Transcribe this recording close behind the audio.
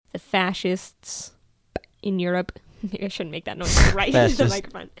fascists in Europe. Maybe I shouldn't make that noise right into the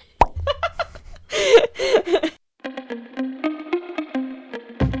microphone.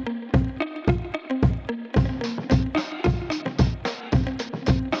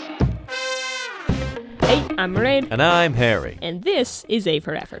 Hey, I'm Mairead. And I'm Harry. And this is A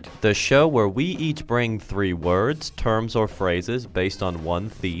for Effort. The show where we each bring 3 words, terms, or phrases based on one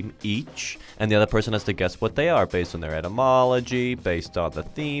theme each, and the other person has to guess what they are based on their etymology, based on the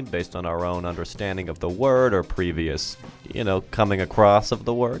theme, based on our own understanding of the word or previous, coming across of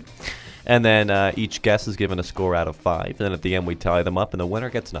the word. And then each guess is given a score out of 5, and then at the end we tally them up, and the winner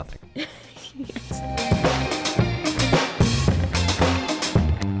gets nothing. Yes.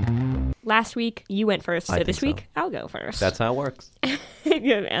 Last week, you went first, so this week, I'll go first. That's how it works.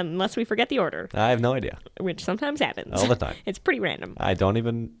 Unless we forget the order. I have no idea. Which sometimes happens. All the time. It's pretty random. I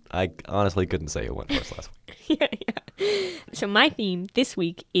honestly couldn't say who went first last week. Yeah. So my theme this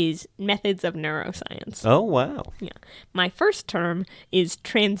week is methods of neuroscience. Oh, wow. Yeah. My first term is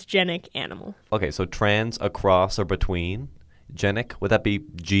transgenic animal. Okay, so trans, across, or between. Genic, would that be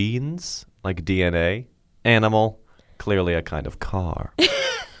genes, like DNA? Animal, clearly a kind of car.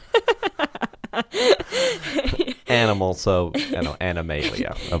 Animal, so,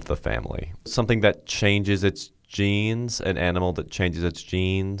 animalia of the family. Something that changes its genes, an animal that changes its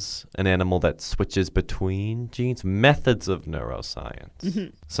genes, an animal that switches between genes. Methods of neuroscience. Mm-hmm.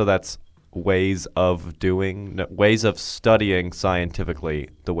 So that's ways of studying scientifically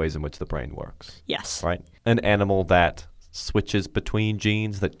the ways in which the brain works. Yes. Right? An animal that switches between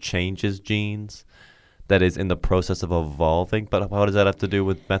genes, that changes genes, that is in the process of evolving. But how does that have to do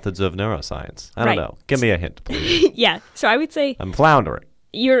with methods of neuroscience? I don't know. Give me a hint, please. Yeah. So I would say I'm floundering.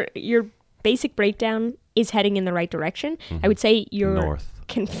 Your basic breakdown is heading in the right direction. Mm-hmm. I would say you're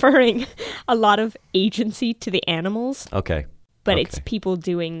conferring a lot of agency to the animals. Okay. But it's people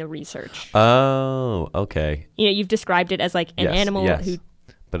doing the research. Oh, okay. You've described it as like an animal who...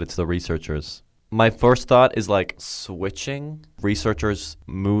 But it's the researchers. My first thought is like switching. Researchers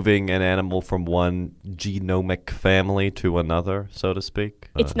moving an animal from one genomic family to another, so to speak.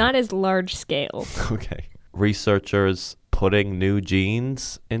 It's not as large scale. Okay. Researchers putting new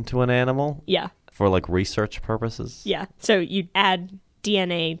genes into an animal? Yeah. For like research purposes? Yeah. So you add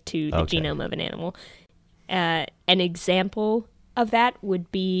DNA to the genome of an animal. An example of that would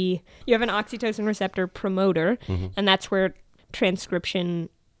be you have an oxytocin receptor promoter, and that's where transcription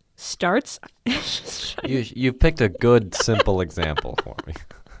starts. You picked a good, simple example for me.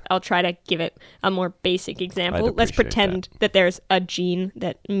 I'll try to give it a more basic example. Let's pretend that there's a gene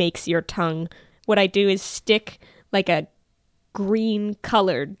that makes your tongue. What I do is stick like a green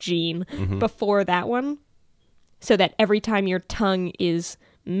colored gene before that one so that every time your tongue is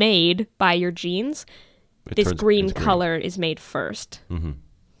made by your genes, this green color is made first. Mm-hmm.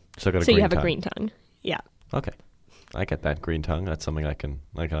 So you have a green tongue. Yeah. Okay. I get that, green tongue. That's something I can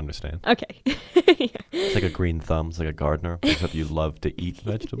understand. Okay. It's like a green thumb. It's like a gardener, except you love to eat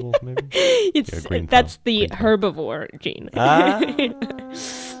vegetables, maybe? That's the herbivore gene.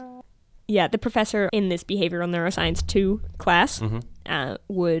 Yeah, the professor in this behavioral neuroscience 2 class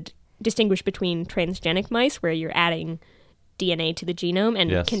would distinguish between transgenic mice, where you're adding DNA to the genome,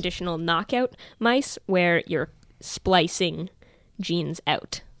 and conditional knockout mice, where you're splicing genes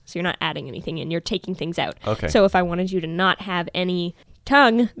out. So you're not adding anything in, you're taking things out. Okay. So if I wanted you to not have any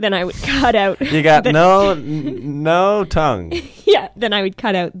tongue, then I would cut out... You got no tongue. Yeah, then I would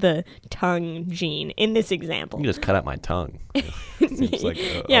cut out the tongue gene in this example. You just cut out my tongue. Seems like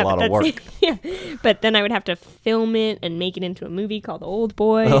a lot of work. Yeah, but then I would have to film it and make it into a movie called Old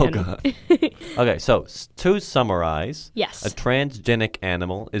Boy. Oh, God. Okay, so to summarize, yes, a transgenic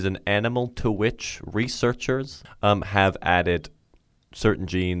animal is an animal to which researchers have added certain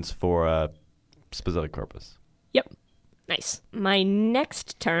genes for a specific purpose. Yep. Nice. My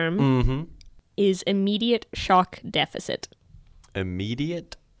next term is immediate shock deficit.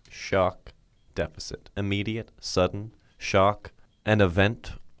 Immediate shock deficit. Immediate, sudden shock, an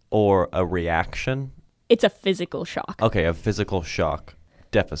event or a reaction? It's a physical shock. Okay, a physical shock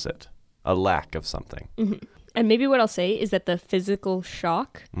deficit. A lack of something. Mm-hmm. And maybe what I'll say is that the physical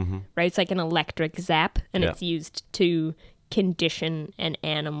shock, right, it's like an electric zap, and it's used to condition an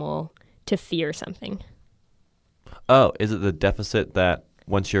animal to fear something. Oh, is it the deficit that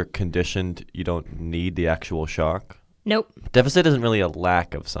once you're conditioned, you don't need the actual shock? Nope. Deficit isn't really a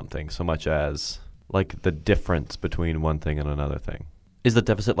lack of something so much as like the difference between one thing and another thing. Is the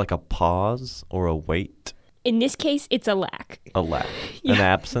deficit like a pause or a wait? In this case, it's a lack. A lack. Yeah. An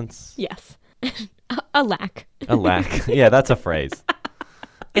absence? Yes. A lack. A lack. Yeah, that's a phrase.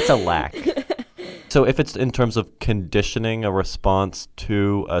 It's a lack. So if it's in terms of conditioning a response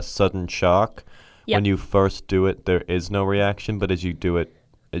to a sudden shock, when you first do it, there is no reaction, but as you do it,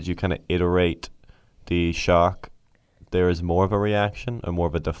 as you kind of iterate the shock, there is more of a reaction, or more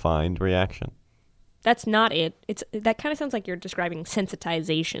of a defined reaction. That's not it. That kind of sounds like you're describing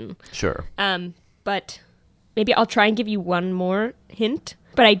sensitization. Sure. But maybe I'll try and give you one more hint.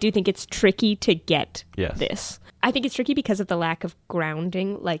 But I do think it's tricky to get this. I think it's tricky because of the lack of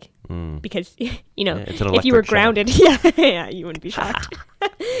grounding. Because, if you were grounded, you wouldn't be shocked.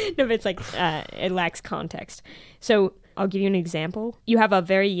 No, but it's like it lacks context. So I'll give you an example. You have a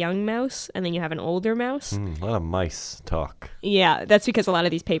very young mouse, and then you have an older mouse. A lot of mice talk. Yeah, that's because a lot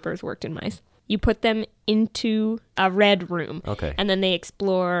of these papers worked in mice. You put them into a red room. Okay. And then they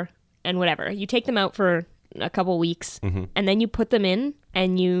explore and whatever. You take them out for a couple weeks, and then you put them in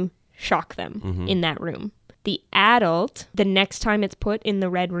and you shock them in that room. The adult, the next time it's put in the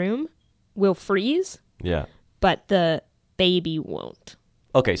red room, will freeze. Yeah. But the baby won't.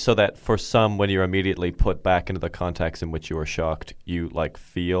 Okay, so that for some, when you're immediately put back into the context in which you were shocked, you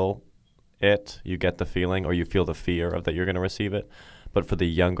feel it, you get the feeling, or you feel the fear of that you're going to receive it. But for the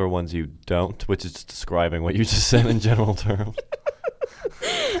younger ones, you don't, which is just describing what you just said in general terms.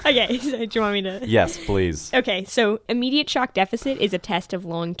 Okay, so do you want me to? Yes, please. Okay, so immediate shock deficit is a test of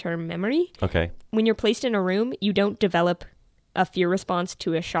long-term memory. Okay. When you're placed in a room, you don't develop a fear response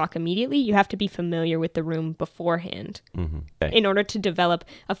to a shock immediately. You have to be familiar with the room beforehand in order to develop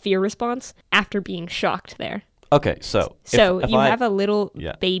a fear response after being shocked there. Okay, so if you have a little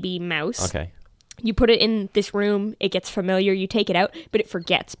baby mouse. Okay. You put it in this room, it gets familiar, you take it out, but it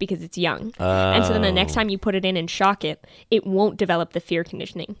forgets because it's young. And so then the next time you put it in and shock it, it won't develop the fear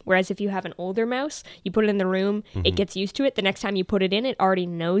conditioning. Whereas if you have an older mouse, you put it in the room, it gets used to it. The next time you put it in, it already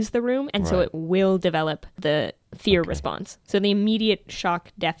knows the room, and so it will develop the fear response. So the immediate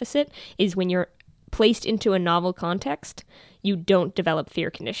shock deficit is when you're placed into a novel context, you don't develop fear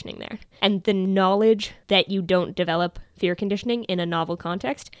conditioning there. And the knowledge that you don't develop fear conditioning in a novel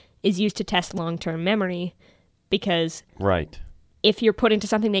context is used to test long-term memory, because if you're put into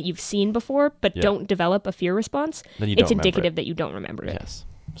something that you've seen before but don't develop a fear response, it's indicative that you don't remember it. Yes.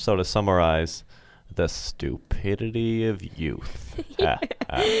 So to summarize, the stupidity of youth. Yeah.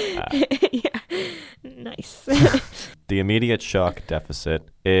 Nice. The immediate shock deficit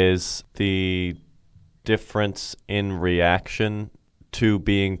is the difference in reaction to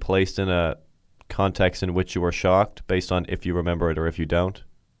being placed in a context in which you were shocked based on if you remember it or if you don't.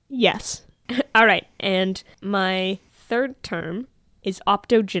 Yes. All right. And my third term is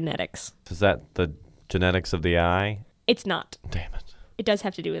optogenetics. Is that the genetics of the eye? It's not. Damn it. It does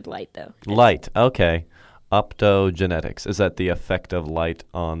have to do with light, though. Light. Okay. Optogenetics. Is that the effect of light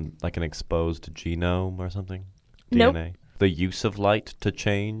on like an exposed genome or something? Nope. DNA? The use of light to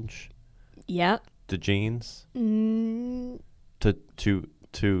change? Yeah. The genes? To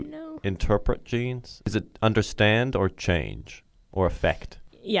No. interpret genes? Is it understand or change or affect?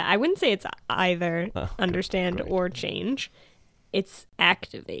 Yeah, I wouldn't say it's either understand great. or change. It's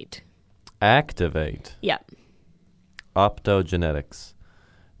activate. Activate. Yeah. Optogenetics.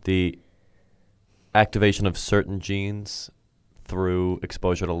 The activation of certain genes through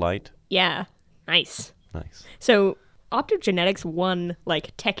exposure to light. Yeah. Nice. Nice. So optogenetics won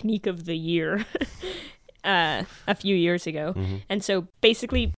technique of the year a few years ago. And so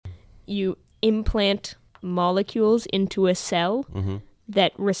basically you implant molecules into a cell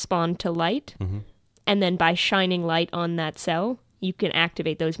that respond to light. And then by shining light on that cell, you can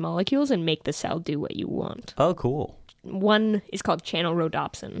activate those molecules and make the cell do what you want. Oh, cool. One is called channel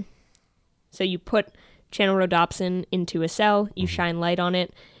rhodopsin. So you put channel rhodopsin into a cell, you shine light on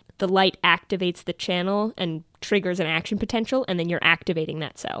it, the light activates the channel and triggers an action potential, and then you're activating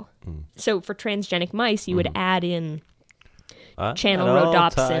that cell. So for transgenic mice, you would add in channel rhodopsin. All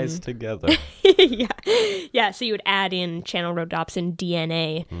ties together. Yeah. So you would add in channel rhodopsin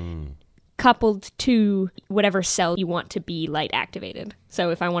DNA coupled to whatever cell you want to be light activated.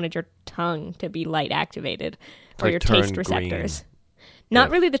 So if I wanted your tongue to be light activated, or your taste receptors. Green. Not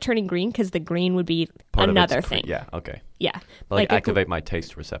really the turning green, because the green would be another thing. Yeah, okay. Yeah. But activate my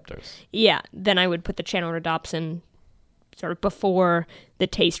taste receptors. Yeah. Then I would put the channel rhodopsin sort of before the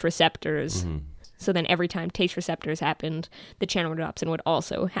taste receptors. So then every time taste receptors happened, the channel rhodopsin would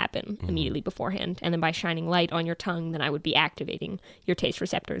also happen immediately beforehand. And then by shining light on your tongue, then I would be activating your taste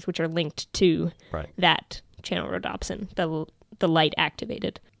receptors, which are linked to that channel rhodopsin, the light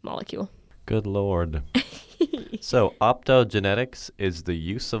activated molecule. Good Lord. So optogenetics is the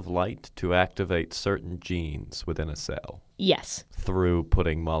use of light to activate certain genes within a cell. Yes. Through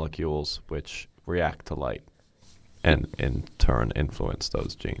putting molecules which react to light and in turn influence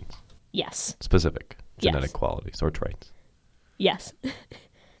those genes. Yes. Specific genetic Yes. qualities or traits. Yes.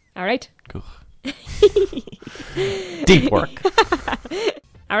 All right. Ugh. Deep work.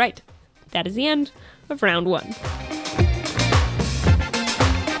 All right. That is the end of round 1.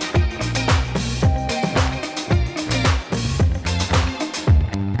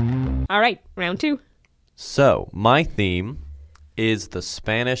 All right. Round 2. So, my theme is the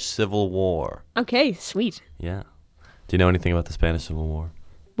Spanish Civil War. Okay. Sweet. Yeah. Do you know anything about the Spanish Civil War?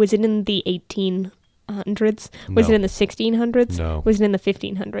 Was it in the 1800s? Was No. it in the 1600s? No. Was it in the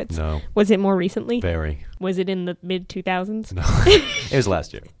 1500s? No. Was it more recently? Very. Was it in the mid-2000s? No. It was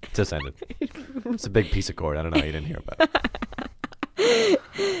last year. Just ended. It's a big piece of cord. I don't know. You didn't hear about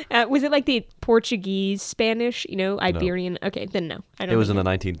it. Was it like the Portuguese, Spanish, Iberian? No. Okay, then no. It was in the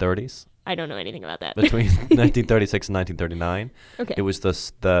 1930s. I don't know anything about that. Between 1936 and 1939. Okay. It was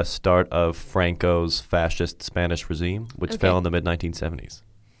the start of Franco's fascist Spanish regime, which fell in the mid-1970s.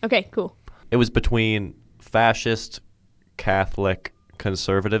 Okay, cool. It was between fascist, Catholic,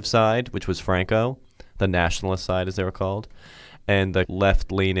 conservative side, which was Franco, the nationalist side as they were called, and the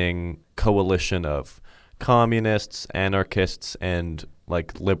left-leaning coalition of communists, anarchists, and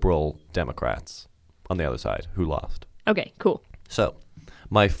liberal Democrats on the other side who lost. Okay, cool. So,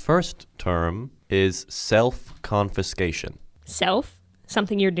 my first term is self-confiscation. Self?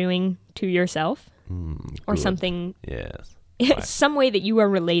 Something you're doing to yourself? Or Good. something... Yes. Some way that you are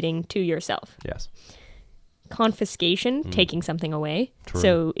relating to yourself. Yes. Confiscation, taking something away. True.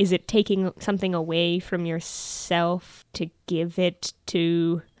 So is it taking something away from yourself to give it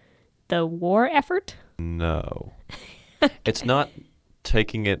to the war effort? No. It's not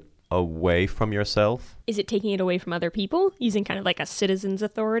taking it away from yourself. Is it taking it away from other people, using kind of like a citizen's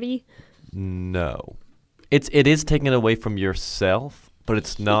authority? No. It is taking it away from yourself, but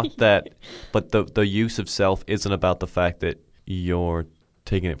it's not that. But the use of self isn't about the fact that you're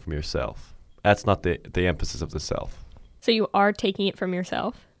taking it from yourself. That's not the emphasis of the self. So you are taking it from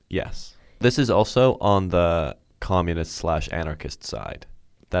yourself? Yes. This is also on the communist/anarchist side,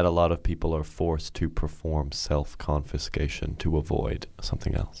 that a lot of people are forced to perform self-confiscation to avoid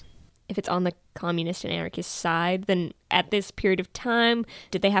something else. If it's on the communist and anarchist side, then at this period of time,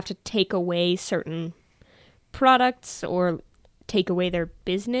 did they have to take away certain products or take away their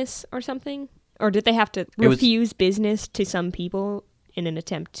business or something? Or did they have to refuse business to some people in an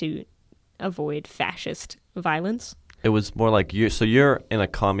attempt to avoid fascist violence? It was more like you're in a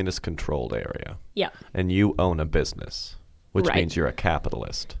communist-controlled area. Yeah. And you own a business, which Right. means you're a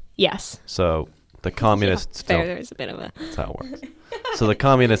capitalist. Yes. So the communists don't... There's a bit of a... That's how it works. So the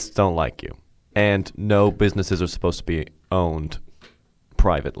communists don't like you. And no businesses are supposed to be owned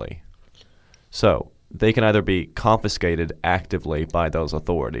privately. So they can either be confiscated actively by those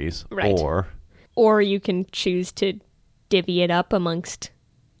authorities, Right. Or you can choose to divvy it up amongst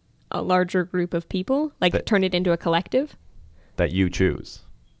a larger group of people, turn it into a collective. that you choose.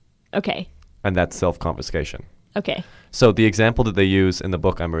 Okay. And that's self-confiscation. Okay. So the example that they use in the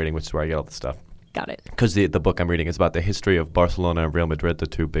book I'm reading, which is where I get all this stuff, Got it. because the book I'm reading is about the history of Barcelona and Real Madrid, the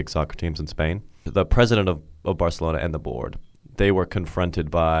two big soccer teams in Spain. The president of Barcelona and the board, they were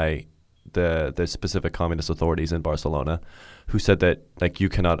confronted by the specific communist authorities in Barcelona, who said that you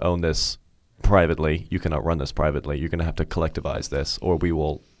cannot own this privately, you cannot run this privately, you're going to have to collectivize this, or we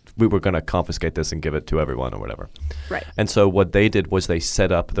were going to confiscate this and give it to everyone or whatever. Right. And so what they did was they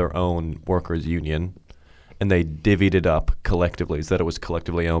set up their own workers' union, and they divvied it up collectively so that it was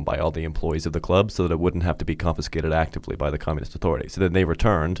collectively owned by all the employees of the club so that it wouldn't have to be confiscated actively by the communist authorities. So then they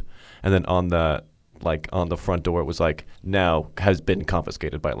returned, and then on the front door it was now has been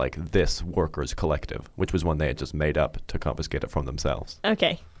confiscated by this workers' collective, which was one they had just made up to confiscate it from themselves.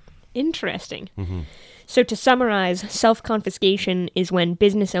 Okay. Interesting. Mm-hmm. So to summarize, self-confiscation is when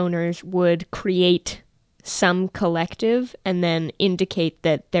business owners would create some collective and then indicate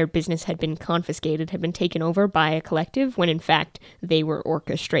that their business had been confiscated, had been taken over by a collective, when in fact they were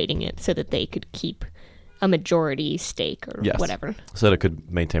orchestrating it so that they could keep a majority stake or whatever. So that it could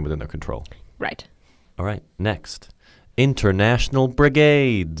maintain within their control. Right. All right, next. International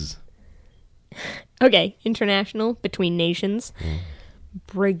brigades. Okay, international, between nations.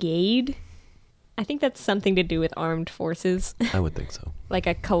 Brigade. I think that's something to do with armed forces. I would think so. Like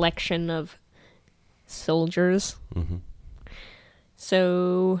a collection of soldiers. Mm-hmm.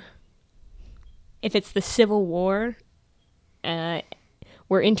 So if it's the Civil War,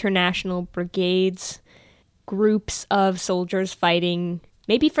 we're international brigades, groups of soldiers fighting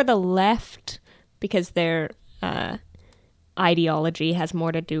maybe for the left because their ideology has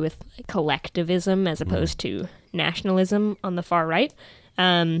more to do with collectivism as opposed to nationalism on the far right.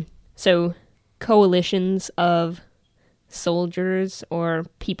 So coalitions of soldiers or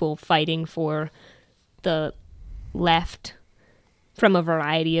people fighting for the left from a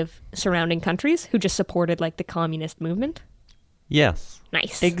variety of surrounding countries who just supported like the communist movement? Yes.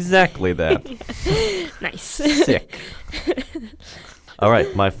 Nice. Exactly that. Nice. Sick. All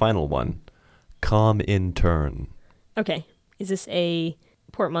right, my final one. Com intern. Okay. Is this a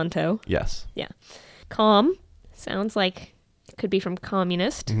portmanteau? Yes. Yeah. Com sounds like it could be from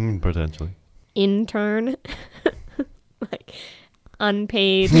communist. Potentially. Intern. Like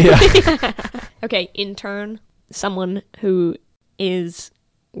unpaid. Yeah. Okay, intern. Someone who is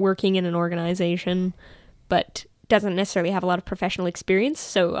working in an organization but doesn't necessarily have a lot of professional experience,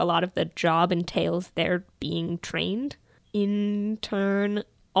 so a lot of the job entails their being trained. Intern.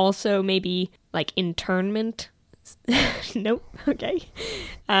 Also maybe like internment. Nope. Okay.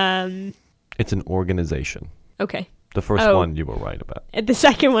 It's an organization. Okay. The first one you were right about. The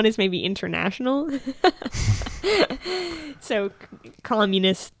second one is maybe international. So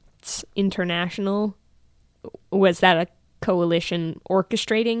Communists International, was that a coalition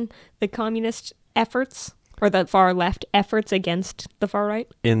orchestrating the communist efforts or the far left efforts against the far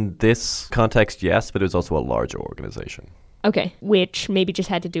right? In this context, yes, but it was also a larger organization. Okay, which maybe just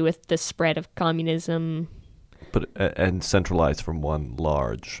had to do with the spread of communism. But and centralized from one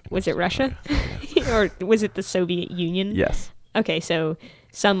large. Was it Russia? Or was it the Soviet Union? Yes. Okay, so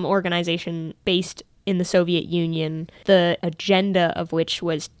some organization based in the Soviet Union, the agenda of which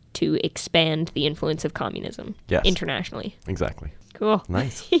was to expand the influence of communism internationally. Exactly. Cool.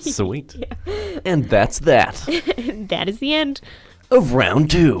 Nice. Sweet. Yeah. And that's that. That is the end of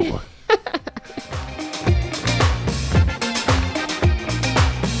round 2.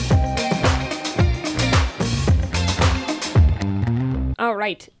 All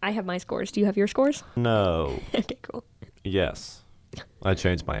right. I have my scores. Do you have your scores? No. Okay, cool. Yes. I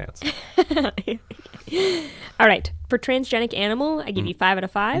changed my answer. All right. For transgenic animal, I give you 5 out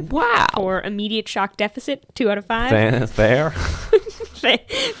of 5. Wow. For immediate shock deficit, 2 out of 5. Fanfare?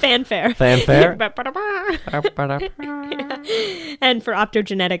 Fanfare. Fanfare? And for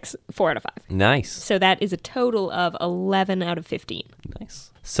optogenetics, 4 out of 5. Nice. So that is a total of 11 out of 15.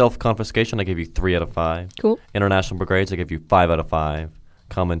 Nice. Self-confiscation, I give you 3 out of 5. Cool. International brigades, I give you 5 out of 5.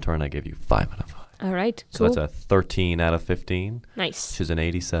 Comintern, I give you 5 out of 5. All right. So that's a 13 out of 15. Nice. Which is an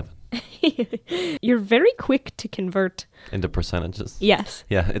 87. You're very quick to convert into percentages. Yes.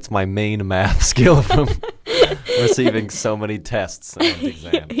 Yeah, it's my main math skill from receiving so many tests and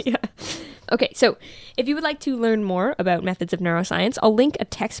exams. Yeah. Okay, so if you would like to learn more about methods of neuroscience, I'll link a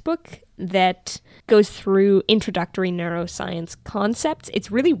textbook that goes through introductory neuroscience concepts. It's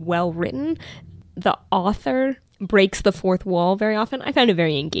really well written. The author breaks the fourth wall very often. I found it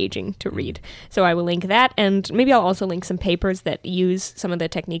very engaging to read. So I will link that, and maybe I'll also link some papers that use some of the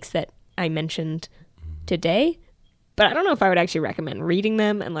techniques that I mentioned today. But I don't know if I would actually recommend reading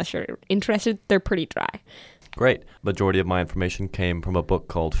them unless you're interested. They're pretty dry. Great. Majority of my information came from a book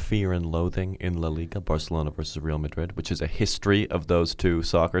called Fear and Loathing in La Liga, Barcelona versus Real Madrid, which is a history of those two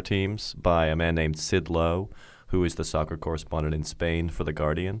soccer teams by a man named Sid Lowe, who is the soccer correspondent in Spain for The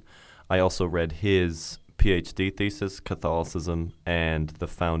Guardian. I also read his PhD thesis, Catholicism and the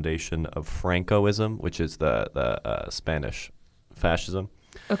Foundation of Francoism, which is the Spanish fascism.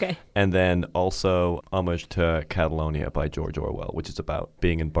 Okay. And then also Homage to Catalonia by George Orwell, which is about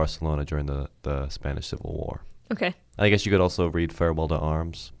being in Barcelona during the Spanish Civil War. Okay. I guess you could also read Farewell to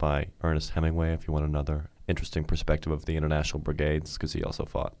Arms by Ernest Hemingway if you want another interesting perspective of the international brigades, because he also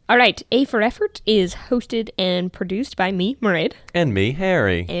fought. All right. A for Effort is hosted and produced by me, Mairead. And me,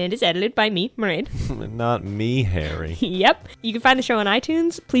 Harry. And is edited by me, Mairead. Not me, Harry. Yep. You can find the show on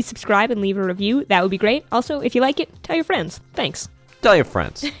iTunes. Please subscribe and leave a review. That would be great. Also, if you like it, tell your friends. Thanks. Tell your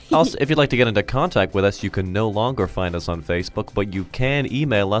friends. Also, if you'd like to get into contact with us, you can no longer find us on Facebook, but you can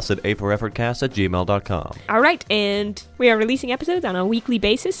email us at aforeffortcast@gmail.com. All right, and we are releasing episodes on a weekly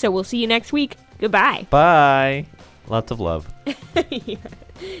basis, so we'll see you next week. Goodbye. Bye. Lots of love.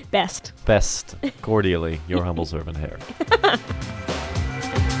 Best. Best. Cordially, your humble servant, Harry.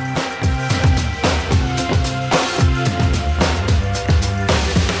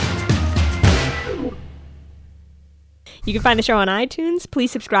 You can find the show on iTunes.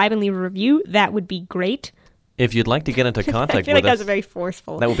 Please subscribe and leave a review. That would be great. If you'd like to get into contact with us... I feel like that was very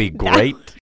forceful. That would be great.